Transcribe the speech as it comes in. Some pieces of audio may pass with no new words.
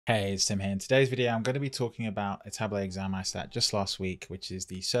Hey, it's Tim here. In today's video, I'm going to be talking about a Tableau exam I sat just last week, which is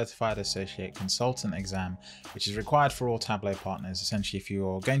the Certified Associate Consultant exam, which is required for all Tableau partners. Essentially, if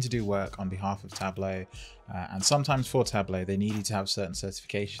you're going to do work on behalf of Tableau, and sometimes for Tableau, they need you to have certain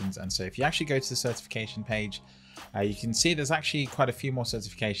certifications. And so if you actually go to the certification page, you can see there's actually quite a few more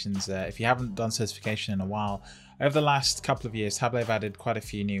certifications. If you haven't done certification in a while, over the last couple of years, Tableau have added quite a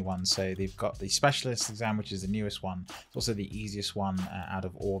few new ones. So they've got the Specialist exam, which is the newest one. It's also the easiest one out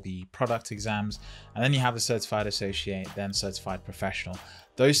of all the product exams. And then you have the Certified Associate, then Certified Professional.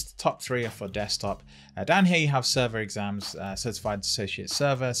 Those top three are for desktop. Down here you have server exams, Certified Associate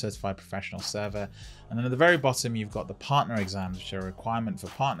Server, Certified Professional Server. And then at the very bottom, you've got the partner exams, which are a requirement for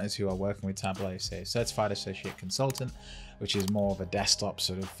partners who are working with Tableau. So Certified Associate Consultant, which is more of a desktop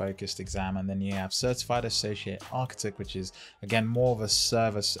sort of focused exam. And then you have Certified Associate Architect, which is again more of a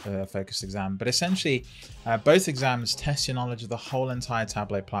server focused exam. But essentially, both exams test your knowledge of the whole entire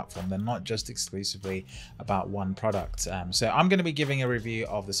Tableau platform. They're not just exclusively about one product. So I'm going to be giving a review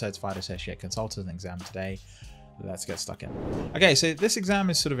of the Certified Associate Consultant exam today. Let's get stuck in. Okay, so this exam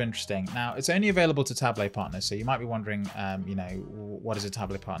is sort of interesting. Now, it's only available to Tableau partners. So you might be wondering, what is a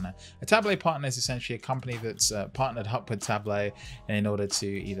Tableau partner? A Tableau partner is essentially a company that's partnered up with Tableau in order to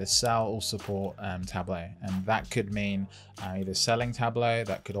either sell or support Tableau. And that could mean either selling Tableau,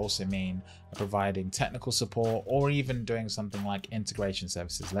 that could also mean providing technical support, or even doing something like integration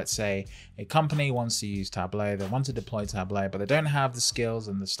services. Let's say a company wants to use Tableau, they want to deploy Tableau, but they don't have the skills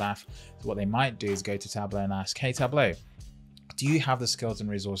and the staff. So what they might do is go to Tableau and ask, hey Tableau, do you have the skills and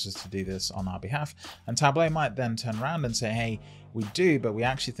resources to do this on our behalf? And Tableau might then turn around and say, hey, we do, but we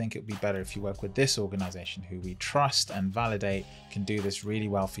actually think it would be better if you work with this organization who we trust and validate can do this really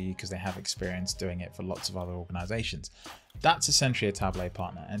well for you because they have experience doing it for lots of other organizations. That's essentially a Tableau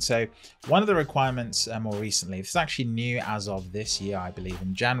partner. And so one of the requirements more recently, this is actually new as of this year, I believe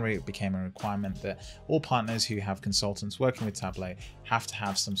in January, it became a requirement that all partners who have consultants working with Tableau have to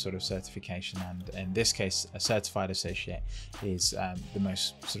have some sort of certification. And in this case, a certified associate is the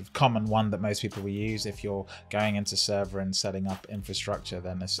most sort of common one that most people will use. If you're going into server and setting up infrastructure,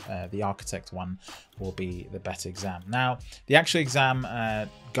 then this, the architect one will be the better exam. Now, the actual exam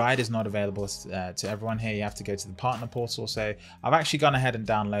guide is not available to everyone here. You have to go to the partner portal. So I've actually gone ahead and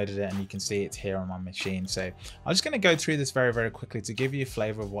downloaded it, and you can see it's here on my machine. So I'm just going to go through this very, very quickly to give you a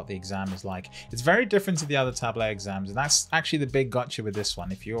flavor of what the exam is like. It's very different to the other Tableau exams, and that's actually the big gotcha with this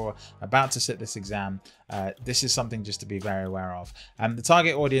one. If you're about to sit this exam, this is something just to be very aware of. The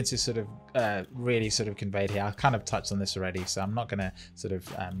target audience is sort of really sort of conveyed here. I kind of touched on this already, so I'm not going to sort of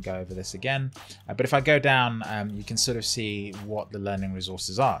go over this again. But if I go down, you can sort of see what the learning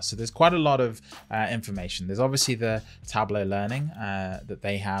resources are. So there's quite a lot of information. There's obviously the Tableau learning that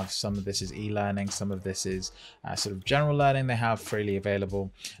they have. Some of this is e-learning, some of this is sort of general learning they have freely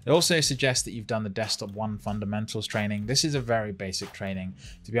available. They also suggest that you've done the Desktop 1 fundamentals training. This is a very basic training.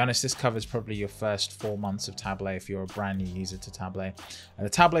 To be honest, this covers probably your first 4 months of Tableau if you're a brand new user to Tableau. The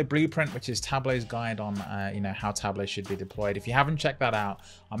Tableau blueprint, which is Tableau's guide on how Tableau should be deployed. If you haven't checked that out,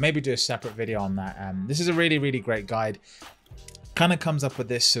 I'll maybe do a separate video on that. This is a really, really great guide. Kind of comes up with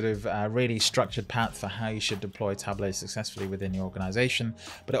this sort of really structured path for how you should deploy Tableau successfully within your organization,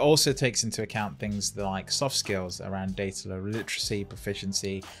 but it also takes into account things like soft skills around data literacy,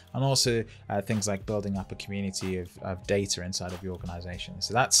 proficiency, and also things like building up a community of data inside of your organization.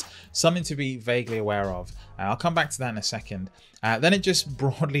 So that's something to be vaguely aware of. I'll come back to that in a second. Then it just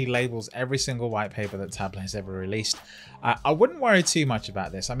broadly labels every single white paper that Tableau has ever released. I wouldn't worry too much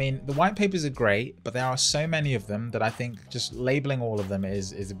about this. I mean, the white papers are great, but there are so many of them that I think just labeling all of them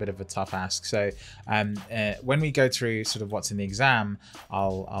is a bit of a tough ask. So when we go through sort of what's in the exam,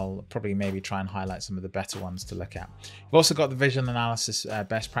 I'll probably maybe try and highlight some of the better ones to look at. We've also got the visual analysis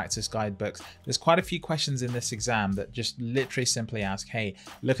best practice guidebooks. There's quite a few questions in this exam that just literally simply ask, hey,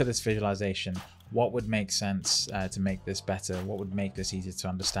 look at this visualization. What would make sense to make this better? What would make this easier to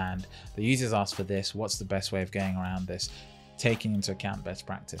understand? The users ask for this. What's the best way of going around this? Taking into account best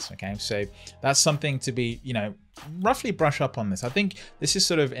practice. Okay, so that's something to be, roughly brush up on this. I think this is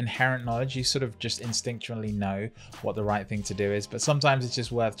sort of inherent knowledge. You sort of just instinctually know what the right thing to do is, but sometimes it's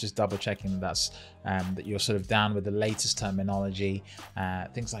just worth just double checking that you're sort of down with the latest terminology,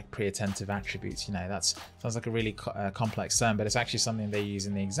 things like pre-attentive attributes. That sounds like a really complex term, but it's actually something they use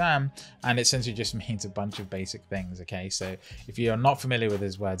in the exam, and it essentially just means a bunch of basic things. Okay, so if you're not familiar with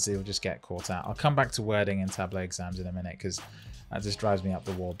those words, you'll just get caught out. I'll come back to wording in Tableau exams in a minute because That just drives me up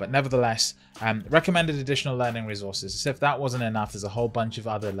the wall. But nevertheless, recommended additional learning resources. So if that wasn't enough, there's a whole bunch of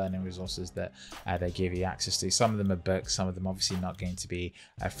other learning resources that they give you access to. Some of them are books, some of them obviously not going to be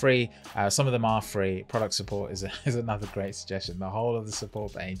free. Some of them are free. Product support is another great suggestion, the whole of the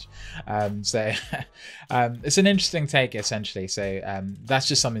support page. So it's an interesting take essentially. So that's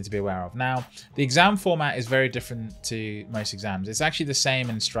just something to be aware of. Now, the exam format is very different to most exams. It's actually the same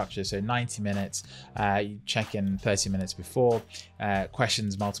in structure. So 90 minutes, you check in 30 minutes before,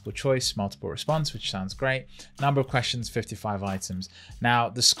 questions, multiple choice, multiple response, which sounds great. Number of questions, 55 items. Now,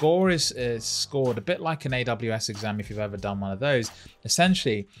 the score is scored a bit like an AWS exam if you've ever done one of those.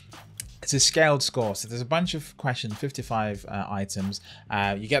 Essentially, it's a scaled score. So there's a bunch of questions, 55 items.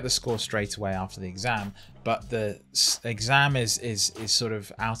 You get the score straight away after the exam, but the exam is sort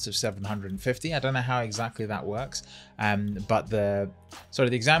of out of 750. I don't know how exactly that works, but the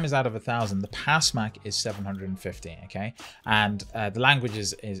exam is out of 1,000. The pass mark is 750. Okay, and the language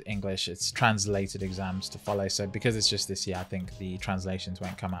is English. It's translated exams to follow. So because it's just this year, I think the translations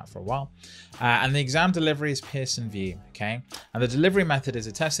won't come out for a while. And the exam delivery is Pearson VUE. Okay, and the delivery method is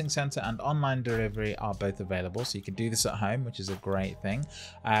a testing center and online delivery are both available. So you can do this at home, which is a great thing.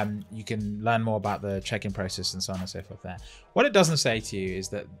 You can learn more about the check-in process and so on and so forth there. What it doesn't say to you is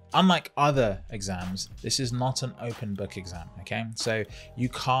that unlike other exams, this is not an open book exam. Okay, so you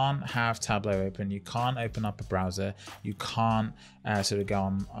can't have Tableau open, you can't open up a browser, you can't sort of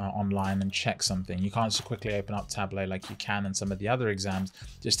go online and check something. You can't so quickly open up Tableau like you can in some of the other exams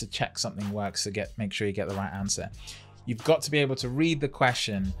just to check something works to make sure you get the right answer. You've got to be able to read the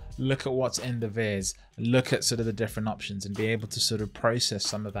question, look at what's in the viz, look at sort of the different options and be able to sort of process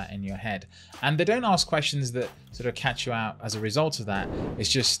some of that in your head. And they don't ask questions that sort of catch you out as a result of that. It's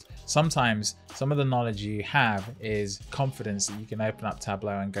just sometimes some of the knowledge you have is confidence that you can open up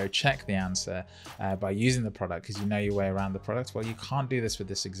Tableau and go check the answer by using the product because you know your way around the product. Well, you can't do this with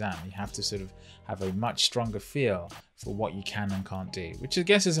this exam. You have to sort of have a much stronger feel for what you can and can't do, which I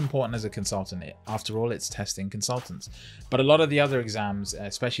guess is important as a consultant. After all, it's testing consultants. But a lot of the other exams,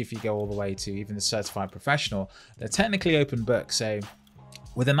 especially if you go all the way to even the certified professional, they're technically open book. So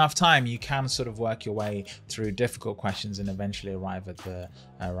with enough time, you can sort of work your way through difficult questions and eventually arrive at the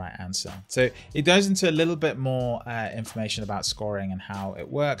right answer. So it goes into a little bit more information about scoring and how it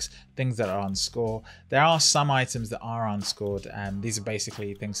works, things that are unscored. There are some items that are unscored, and these are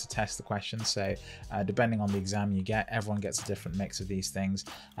basically things to test the question. So depending on the exam you get, everyone gets a different mix of these things.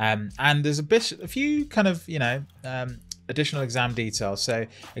 And there's a few kind of, additional exam details. So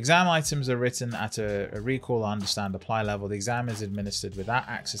exam items are written at a recall, understand, apply level. The exam is administered without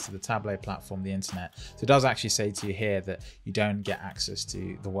access to the Tableau platform, the internet. So it does actually say to you here that you don't get access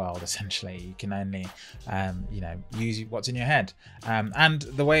to the world, essentially. You can only, use what's in your head. And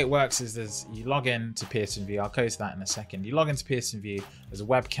the way it works is you log in to Pearson VUE. I'll go to that in a second. You log into Pearson VUE as a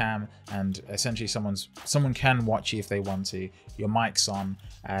webcam, and essentially someone can watch you if they want to. Your mic's on.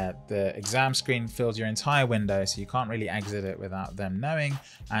 The exam screen fills your entire window, so you can't really exit it without them knowing,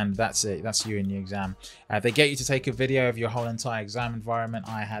 and that's it. That's you in your exam. They get you to take a video of your whole entire exam environment.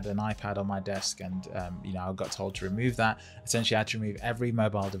 I had an iPad on my desk, and I got told to remove that. Essentially, I had to remove every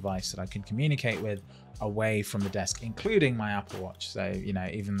mobile device that I can communicate with away from the desk, including my Apple Watch. So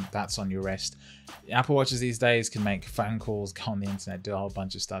even that's on your wrist. Apple Watches these days can make phone calls, go on the internet, do a whole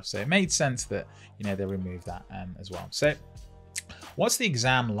bunch of stuff. So it made sense that they removed that as well. So what's the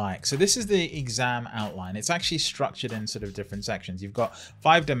exam like? So this is the exam outline. It's actually structured in sort of different sections. You've got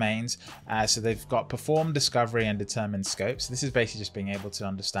 5 domains. So they've got perform, discovery, and determine scope. So this is basically just being able to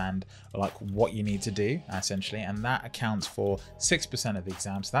understand like what you need to do essentially. And that accounts for 6% of the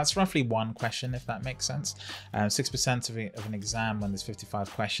exam. So that's roughly 1 question, if that makes sense. 6% of an exam when there's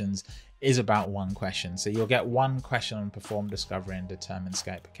 55 questions is about 1 question. So you'll get 1 question on perform, discovery, and determine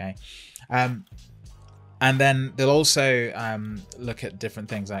scope. Okay. And then they'll also look at different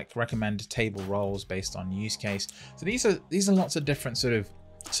things like recommend table roles based on use case. So these are lots of different sort of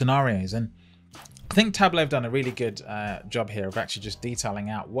scenarios, and I think Tableau have done a really good job here of actually just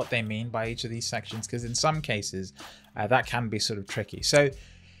detailing out what they mean by each of these sections, because in some cases that can be sort of tricky. So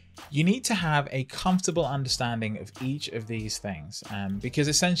you need to have a comfortable understanding of each of these things, because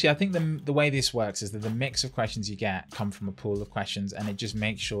essentially I think the way this works is that the mix of questions you get come from a pool of questions, and it just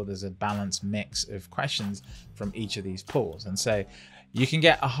makes sure there's a balanced mix of questions from each of these pools. And so you can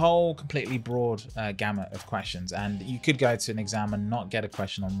get a whole completely broad gamut of questions, and you could go to an exam and not get a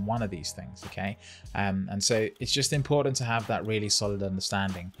question on one of these things. Okay, and so it's just important to have that really solid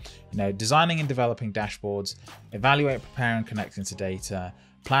understanding. Designing and developing dashboards, evaluate, prepare, and connect into data,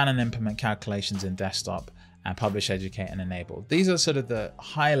 plan and implement calculations in desktop, publish, educate, and enable. These are sort of the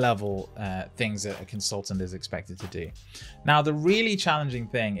high level things that a consultant is expected to do. Now, the really challenging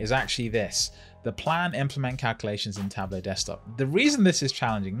thing is actually this: the plan, implement calculations in Tableau desktop. The reason this is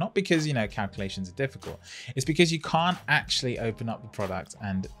challenging, not because, you know, calculations are difficult, it's because you can't actually open up the product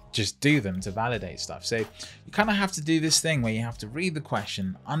and just do them to validate stuff. So you kind of have to do this thing where you have to read the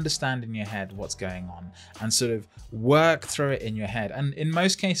question, understand in your head what's going on, and sort of work through it in your head. And in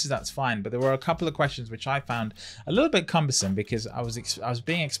most cases that's fine, but there were a couple of questions which I found a little bit cumbersome, because I was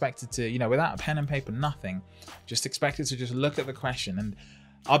being expected to, you know, without a pen and paper, nothing, just expected to just look at the question. And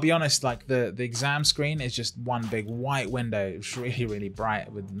I'll be honest, like the exam screen is just one big white window. It's really, really bright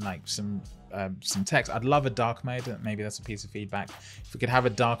with like some text. I'd love a dark mode. Maybe that's a piece of feedback. If we could have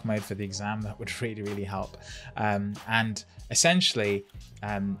a dark mode for the exam, that would really, really help. And essentially,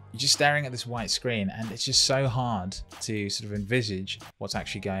 you're just staring at this white screen, and it's just so hard to sort of envisage what's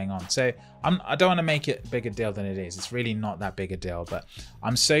actually going on. So I don't want to make it a bigger deal than it is. It's really not that big a deal, but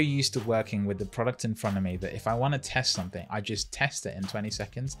I'm so used to working with the product in front of me that if I want to test something, I just test it in 20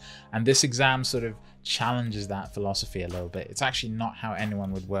 seconds. And this exam sort of challenges that philosophy a little bit. It's actually not how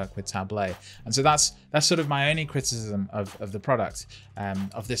anyone would work with Tableau. And so that's sort of my only criticism of the product,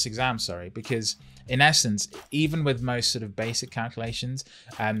 of this exam, sorry, because in essence, even with most sort of basic calculations,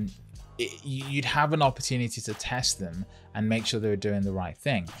 you'd have an opportunity to test them and make sure they're doing the right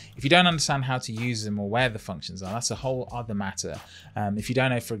thing. If you don't understand how to use them or where the functions are, that's a whole other matter. If you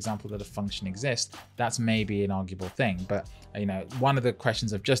don't know, for example, that a function exists, that's maybe an arguable thing. But you know, one of the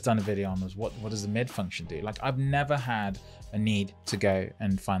questions I've just done a video on was what does the mid function do? Like, I've never had a need to go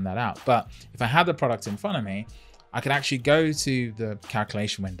and find that out. But if I had the product in front of me, I could actually go to the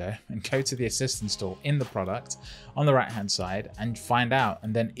calculation window and go to the assistant tool in the product on the right hand side and find out,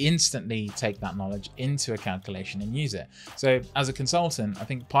 and then instantly take that knowledge into a calculation and use it. So as a consultant, I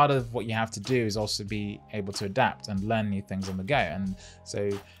think part of what you have to do is also be able to adapt and learn new things on the go. And so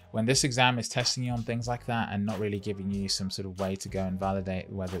when this exam is testing you on things like that and not really giving you some sort of way to go and validate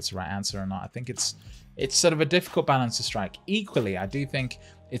whether it's the right answer or not, I think it's sort of a difficult balance to strike. Equally, I do think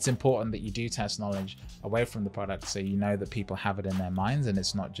it's important that you do test knowledge away from the product, so you know that people have it in their minds and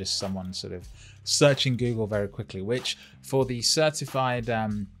it's not just someone sort of searching Google very quickly, which for the certified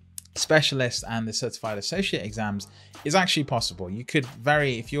specialist and the certified associate exams is actually possible. You could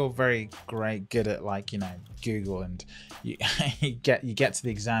if you're very good at, like, you know, Google, and you get to the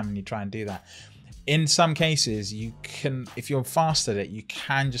exam and you try and do that. In some cases, you can, if you're fast at it, you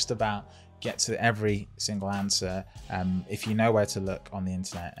can just about get to every single answer if you know where to look on the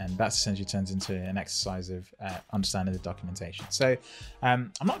internet, and that essentially turns into an exercise of understanding the documentation. So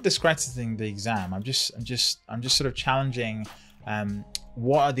I'm not discrediting the exam. I'm just sort of challenging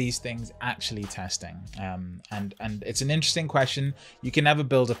what are these things actually testing? And it's an interesting question. You can never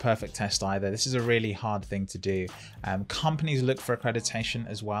build a perfect test either. This is a really hard thing to do. Companies look for accreditation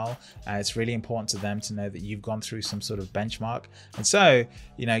as well. It's really important to them to know that you've gone through some sort of benchmark. And so,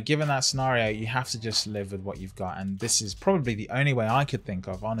 you know, given that scenario, you have to just live with what you've got. And this is probably the only way I could think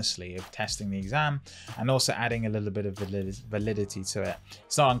of, honestly, of testing the exam and also adding a little bit of validity to it.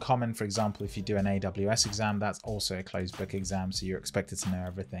 It's not uncommon, for example, if you do an AWS exam, that's also a closed book exam, so you're expected to know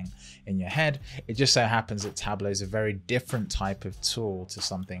everything in your head. It just so happens that Tableau is a very different type of tool to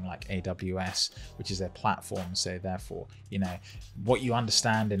something like AWS, which is their platform. So therefore, you know, what you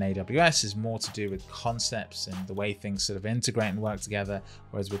understand in AWS is more to do with concepts and the way things sort of integrate and work together.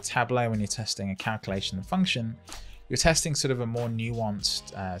 Whereas with Tableau, when you're testing a calculation and function, you're testing sort of a more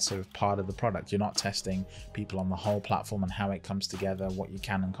nuanced sort of part of the product. You're not testing people on the whole platform and how it comes together, what you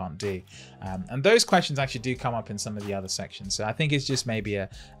can and can't do. And those questions actually do come up in some of the other sections. So I think it's just maybe a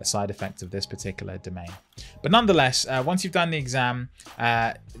side effect of this particular domain. But nonetheless, once you've done the exam,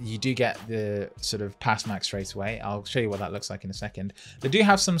 you do get the sort of pass mark straight away. I'll show you what that looks like in a second. They do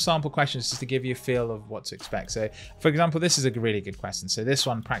have some sample questions just to give you a feel of what to expect. So for example, this is a really good question. So this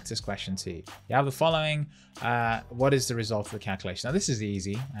one, practice question 2. You have the following. What is the result of the calculation? Now this is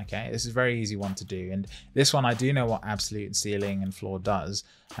easy, okay? This is a very easy one to do. And this one, I do know what absolute, ceiling, and floor does.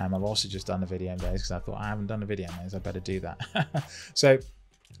 I've also just done a video on those because I thought I haven't done a video on those, I better do that. So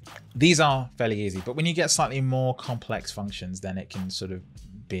these are fairly easy, but when you get slightly more complex functions, then it can sort of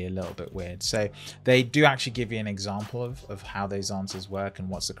be a little bit weird. So they do actually give you an example of how those answers work and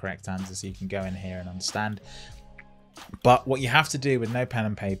what's the correct answer, so you can go in here and understand. But what you have to do with no pen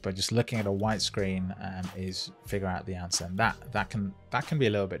and paper, just looking at a white screen, is figure out the answer, and that can be a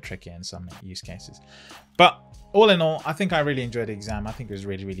little bit tricky in some use cases. But all in all, I think I really enjoyed the exam. I think it was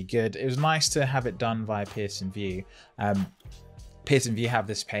really, really good. It was nice to have it done via Pearson VUE. Pearson VUE have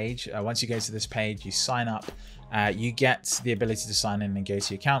this page. Once you go to this page, you sign up. you get the ability to sign in and go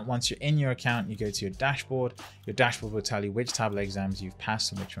to your account. Once you're in your account, you go to your dashboard. Your dashboard will tell you which Tableau exams you've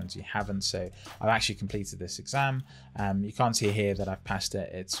passed and which ones you haven't. So I've actually completed this exam. You can't see here that I've passed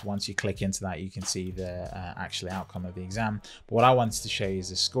it. It's once you click into that, you can see the actual outcome of the exam. But what I wanted to show you is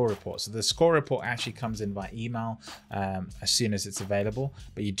the score report. So the score report actually comes in by email as soon as it's available,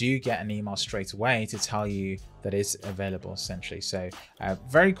 but you do get an email straight away to tell you that it's available essentially. So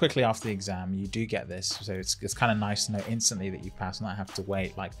very quickly after the exam, you do get this. So it's kind of nice to know instantly that you passed, not have to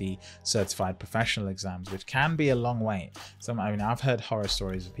wait like the certified professional exams, which can be a long wait. So I mean, I've heard horror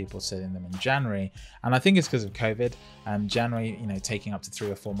stories of people sitting them in January, and I think it's because of COVID. January, you know, taking up to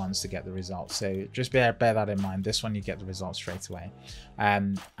 3 or 4 months to get the results. So just bear that in mind. This one, you get the results straight away.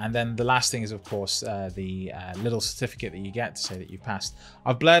 And then the last thing is, of course, the little certificate that you get to say that you passed.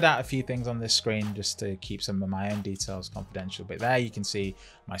 I've blurred out a few things on this screen just to keep some of my own details confidential, but there you can see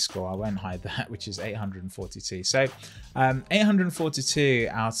my score. I won't hide that, which is 842. So 842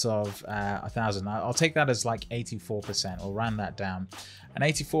 out of 1,000. I'll take that as like 84%, or round that down. And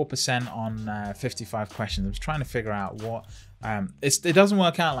 84% on 55 questions. I was trying to figure out what it doesn't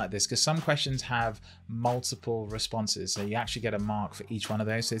work out like this, because some questions have multiple responses, so you actually get a mark for each one of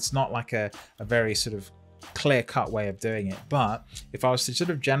those. So it's not like a very sort of clear-cut way of doing it. But if I was to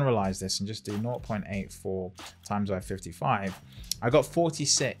sort of generalize this and just do 0.84 times by 55, I got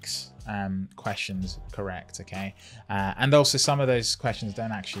 46 questions correct. Okay, and also some of those questions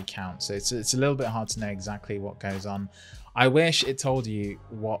don't actually count, so it's a little bit hard to know exactly what goes on. I wish it told you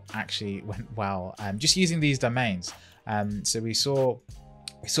what actually went well, just using these domains. So we saw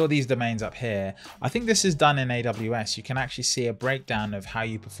these domains up here. I think this is done in AWS. You can actually see a breakdown of how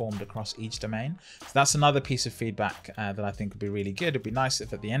you performed across each domain. So that's another piece of feedback that I think would be really good. It'd be nice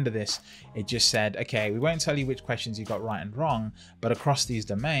if at the end of this, it just said, okay, we won't tell you which questions you got right and wrong, but across these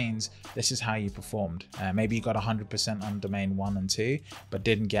domains, this is how you performed. Maybe you got 100% on domain 1 and 2, but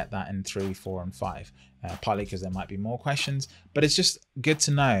didn't get that in 3, 4, and 5. Partly because there might be more questions, but it's just good to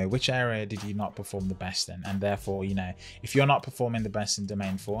know which area did you not perform the best in. And therefore, you know, if you're not performing the best in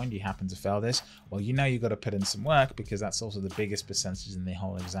domain 4 and you happen to fail this, well, you know, you've got to put in some work, because that's also the biggest percentage in the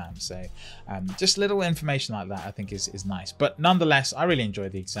whole exam. So just little information like that I think is nice. But nonetheless, I really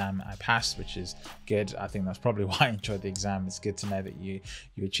enjoyed the exam. I passed, which is good. I think that's probably why I enjoyed the exam. It's good to know that you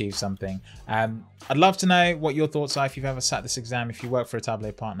achieved something. I'd love to know what your thoughts are if you've ever sat this exam, if you work for a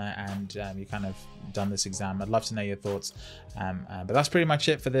Tableau partner and you kind of done this exam. I'd love to know your thoughts. But that's pretty much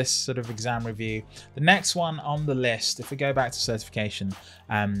it for this sort of exam review. The next one on the list, if we go back to certification,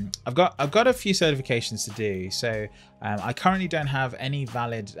 I've got a few certifications to do. So I currently don't have any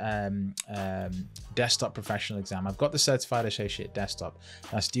valid desktop professional exam. I've got the certified associate desktop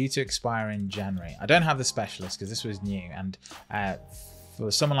that's due to expire in January. I don't have the specialist because this was new, and for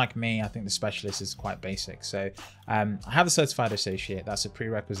someone like me, I think the specialist is quite basic. So I have the certified associate. That's a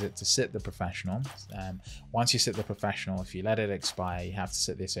prerequisite to sit the professional. Once you sit the professional, if you let it expire, you have to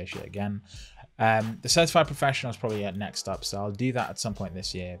sit the associate again. The certified professional is probably next up, so I'll do that at some point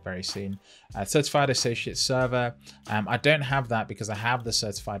this year, very soon. Certified associate server, I don't have that because I have the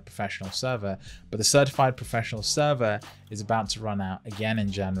certified professional server, but the certified professional server is about to run out again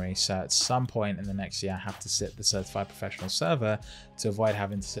in January. So at some point in the next year, I have to sit the certified professional server to avoid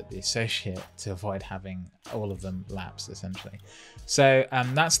having to sit the associate, to avoid having all of them lapse essentially. So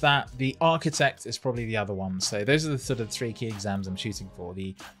that's that. The architect is probably the other one. So those are the sort of 3 key exams I'm shooting for: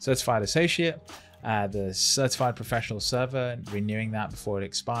 the certified associate, the certified professional server, renewing that before it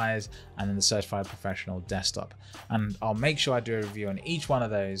expires, and then the certified professional desktop. And I'll make sure I do a review on each one of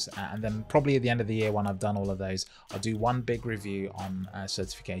those, and then probably at the end of the year, when I've done all of those, I'll do one big review on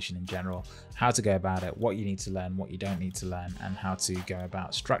certification in general, how to go about it, what you need to learn, what you don't need to learn, and how to go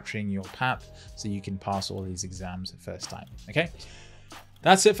about structuring your path so you can pass all these exams first time. Okay,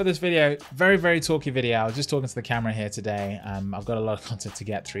 that's it for this video. Very, very talky video. I was just talking to the camera here today. I've got a lot of content to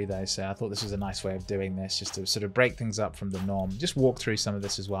get through though, so I thought this was a nice way of doing this, just to sort of break things up from the norm, just walk through some of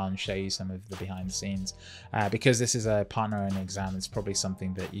this as well and show you some of the behind the scenes. Because this is a partner-owned exam, it's probably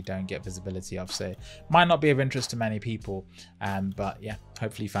something that you don't get visibility of, so it might not be of interest to many people, but yeah,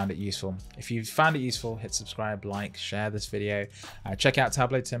 hopefully you found it useful. If you found it useful, hit subscribe, like, share this video. Check out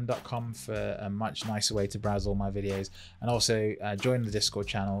tablowtim.com for a much nicer way to browse all my videos, and also join the Discord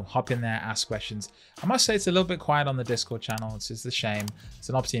channel, hop in there, ask questions. I must say it's a little bit quiet on the Discord channel. It's just a shame. It's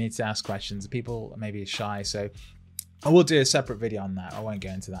an opportunity to ask questions. People maybe shy, so I will do a separate video on that. I won't go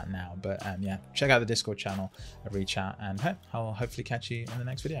into that now, but yeah, check out the Discord channel, reach out, and I'll hopefully catch you in the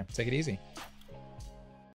next video. Take it easy.